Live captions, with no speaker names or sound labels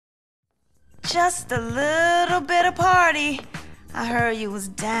Just a little bit of party. I heard you was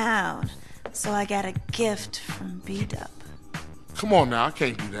down, so I got a gift from B-Dup. Come on now, I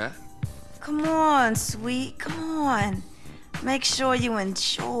can't do that. Come on, sweet, come on. Make sure you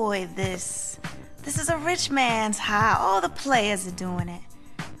enjoy this. This is a rich man's high. All the players are doing it.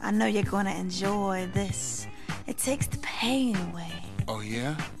 I know you're gonna enjoy this. It takes the pain away. Oh,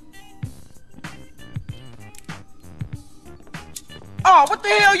 yeah? Oh, what the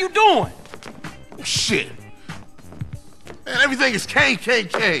hell you doing? Shit. Man, everything is K.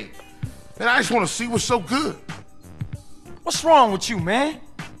 Man, I just want to see what's so good. What's wrong with you, man?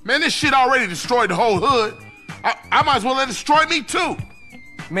 Man, this shit already destroyed the whole hood. I might as well let it destroy me, too.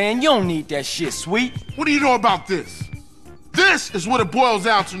 Man, you don't need that shit, sweet. What do you know about this? This is what it boils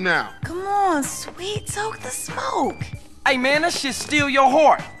down to now. Come on, sweet, soak the smoke. Hey, man, that shit steal your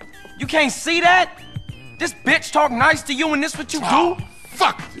heart. You can't see that? This bitch talk nice to you and this what you do?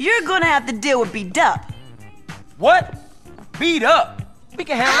 Fuck. You're gonna have to deal with B-Dup. What? Beat up? We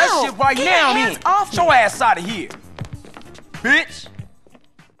can handle that shit right Get now, your then. hands off Get your me. ass out of here, bitch.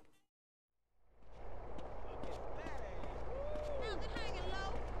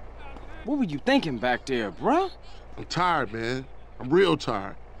 What were you thinking back there, bruh? I'm tired, man. I'm real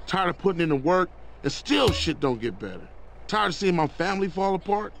tired. Tired of putting in the work and still shit don't get better. Tired of seeing my family fall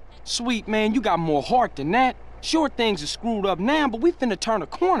apart. Sweet, man, you got more heart than that. Sure, things are screwed up now, but we finna turn a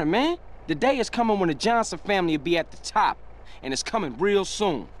corner, man. The day is coming when the Johnson family will be at the top, and it's coming real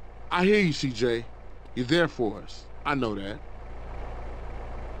soon. I hear you, CJ. You're there for us. I know that.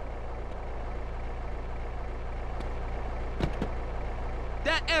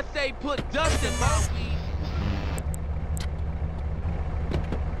 That essay put dust in my weed.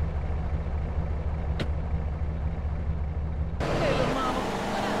 Hey, little mama.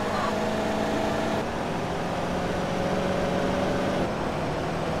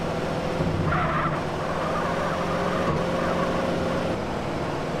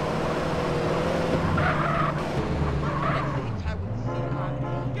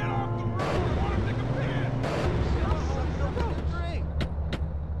 Get off the road! I want to take a drink.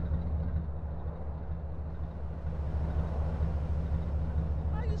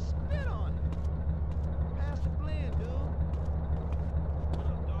 Why you spit on it? Pass the blend, dude. What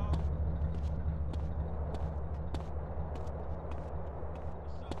up, dog?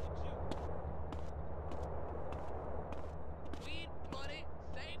 What's up with you? Weed, bloody,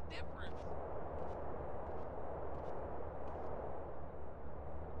 same difference.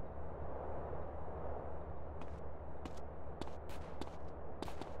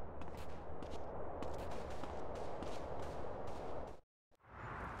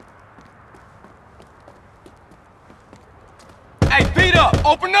 Hey, beat up!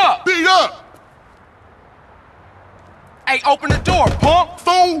 Open up! Beat up! Hey, open the door, punk!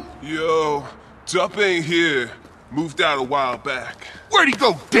 Fool! Yo, Dup ain't here. Moved out a while back. Where'd he go,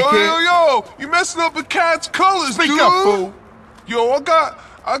 Yo, dickhead? yo, you messing up the cat's colors, Speak dude. up, fool. Yo, I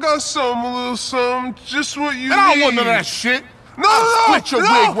got some, a little something, just what you And I don't need. want none of that shit. No, I'll split your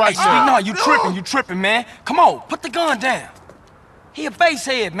wig right Hey, now. no, you tripping, man. Come on, put the gun down. He a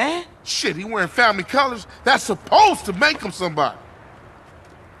basehead, man. Shit, he wearing family colors. That's supposed to make him somebody.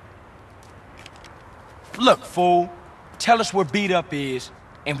 Look, fool, tell us where B-Dup is,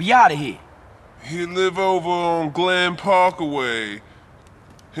 and we out of here. He live over on Glen Parkaway.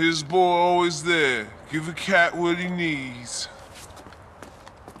 His boy always there. Give a cat what he needs.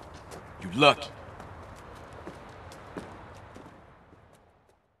 You lucky.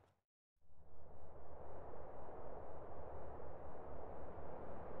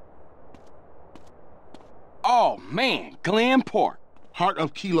 Oh, man, Glen Park. Heart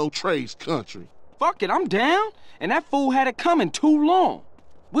of Kilo Trey's country. Fuck it, I'm down. And that fool had it coming too long.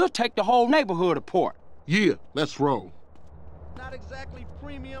 We'll take the whole neighborhood apart. Yeah, let's roll. Not exactly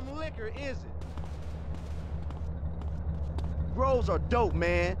premium liquor, is it? Grows are dope,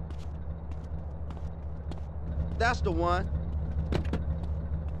 man. That's the one.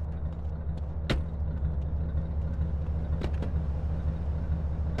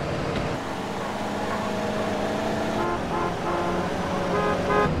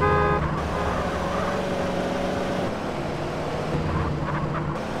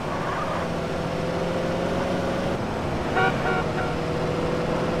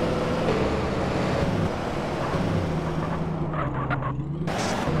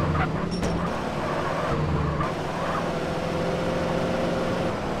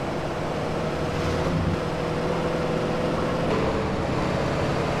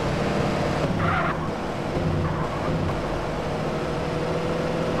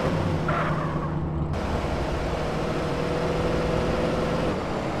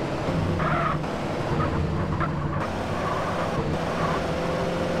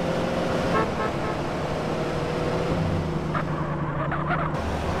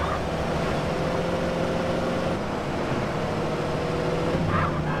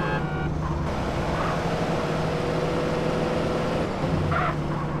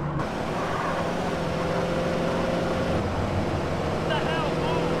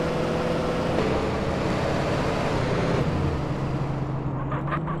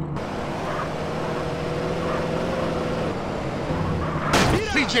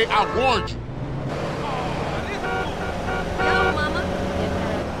 CJ, I warned you. Yo, mama.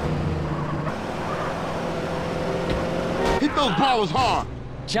 Hit those ballers hard.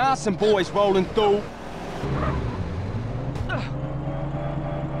 Johnson boys rolling through.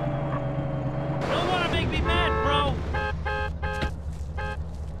 Don't wanna make me mad, bro.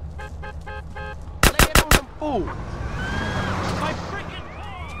 Lay it on them fools. My freaking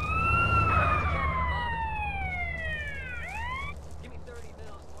car. Give me 30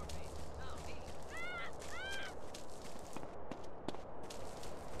 mils for me. No, me.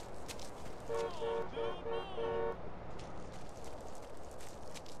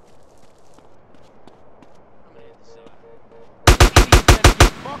 I'm gonna hit the side. These better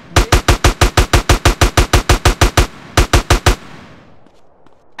get fucked with.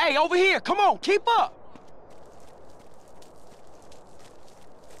 Hey, over here, come on, keep up.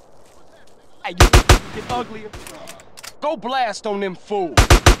 Hey, you get uglier. Go blast on them fools.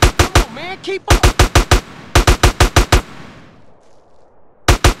 Come on, man, keep up.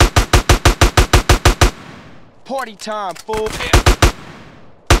 Party time, fool.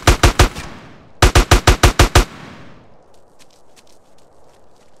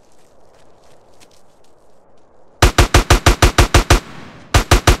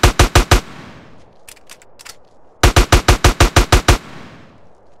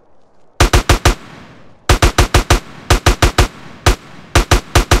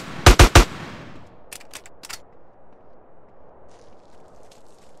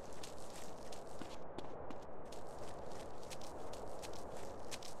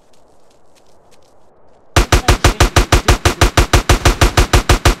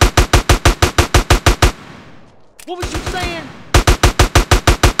 What was you saying?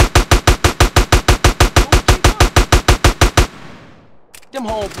 Them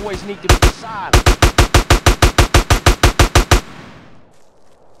homeboys need to be silent.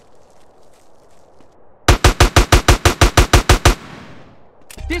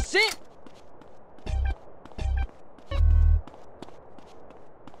 This it?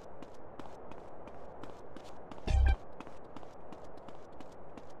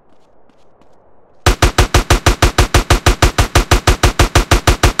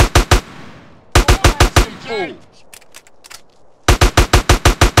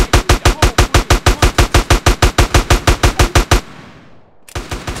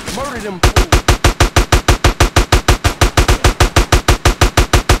 Murder them fools.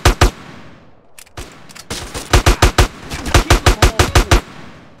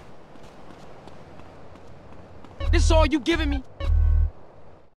 This all you giving me?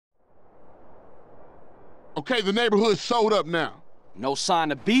 Okay, the neighborhood's sold up now. No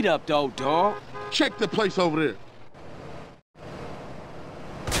sign of B-Dup though, dawg. Check the place over there.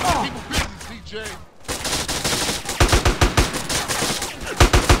 People busy, CJ.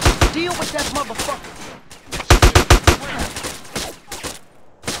 Deal with that motherfucker.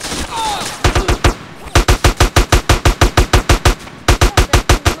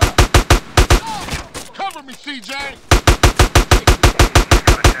 Cover me, CJ.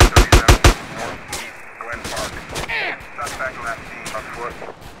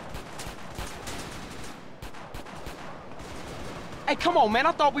 Hey, come on, man.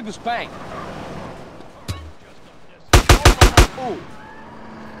 I thought we was banged. Ooh.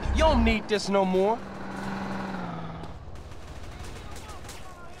 You don't need this no more.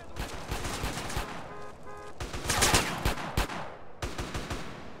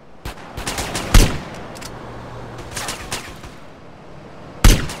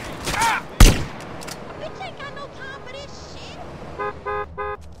 Bitch ain't got no time for this shit.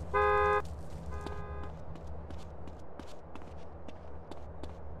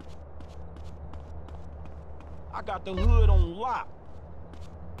 I got the hood on lock.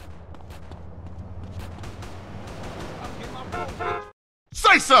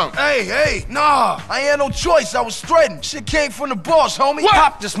 Say something. Hey, nah, I ain't had no choice. I was threatened. Shit came from the boss, homie.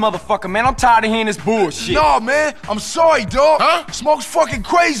 Pop this motherfucker, man. I'm tired of hearing this bullshit. Nah, man, I'm sorry, dog. Huh? Smoke's fucking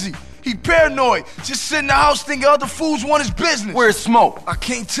crazy. He paranoid. Just sit in the house thinking other fools want his business. Where's Smoke? I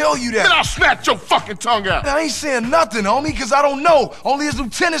can't tell you Then that. I'll snatch your fucking tongue out. I ain't saying nothing, homie, because I don't know. Only his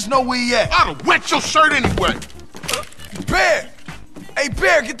lieutenants know where he at. I'd have wet your shirt anyway. Bear! Hey,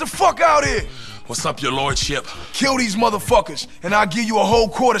 Bear, get the fuck out here. What's up, your lordship? Kill these motherfuckers, and I'll give you a whole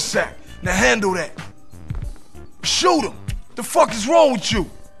quarter sack. Now handle that. Shoot him. The fuck is wrong with you?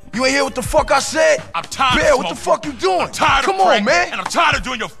 You ain't hear what the fuck I said? I'm tired Bear, of what the smoking. fuck you doing? I'm tired Come of on, praying, man. And I'm tired of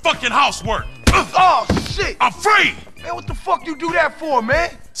doing your fucking housework. Oh, shit. I'm free! Man, what the fuck you do that for, man?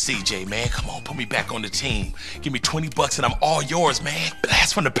 CJ, man, come on, put me back on the team. Give me 20 bucks and I'm all yours, man.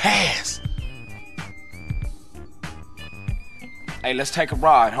 Blast from the past. Hey, let's take a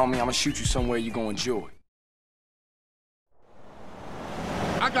ride, homie. I'm gonna shoot you somewhere you gonna enjoy.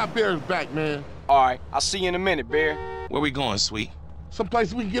 I got Bear's back, man. All right, I'll see you in a minute, Bear. Where we going, sweet?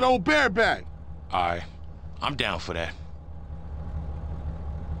 Someplace we can get old Bear back. All right, I'm down for that.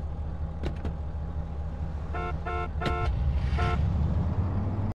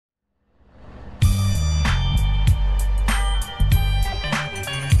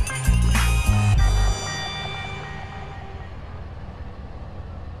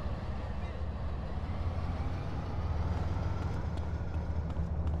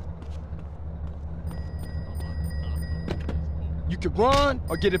 You can run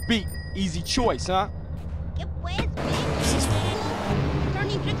or get a beat. Easy choice, huh? ¿Qué pues, bitch?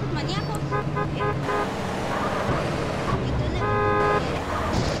 Turning tricks with maníacos.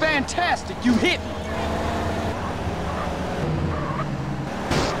 Fantastic, you hit me.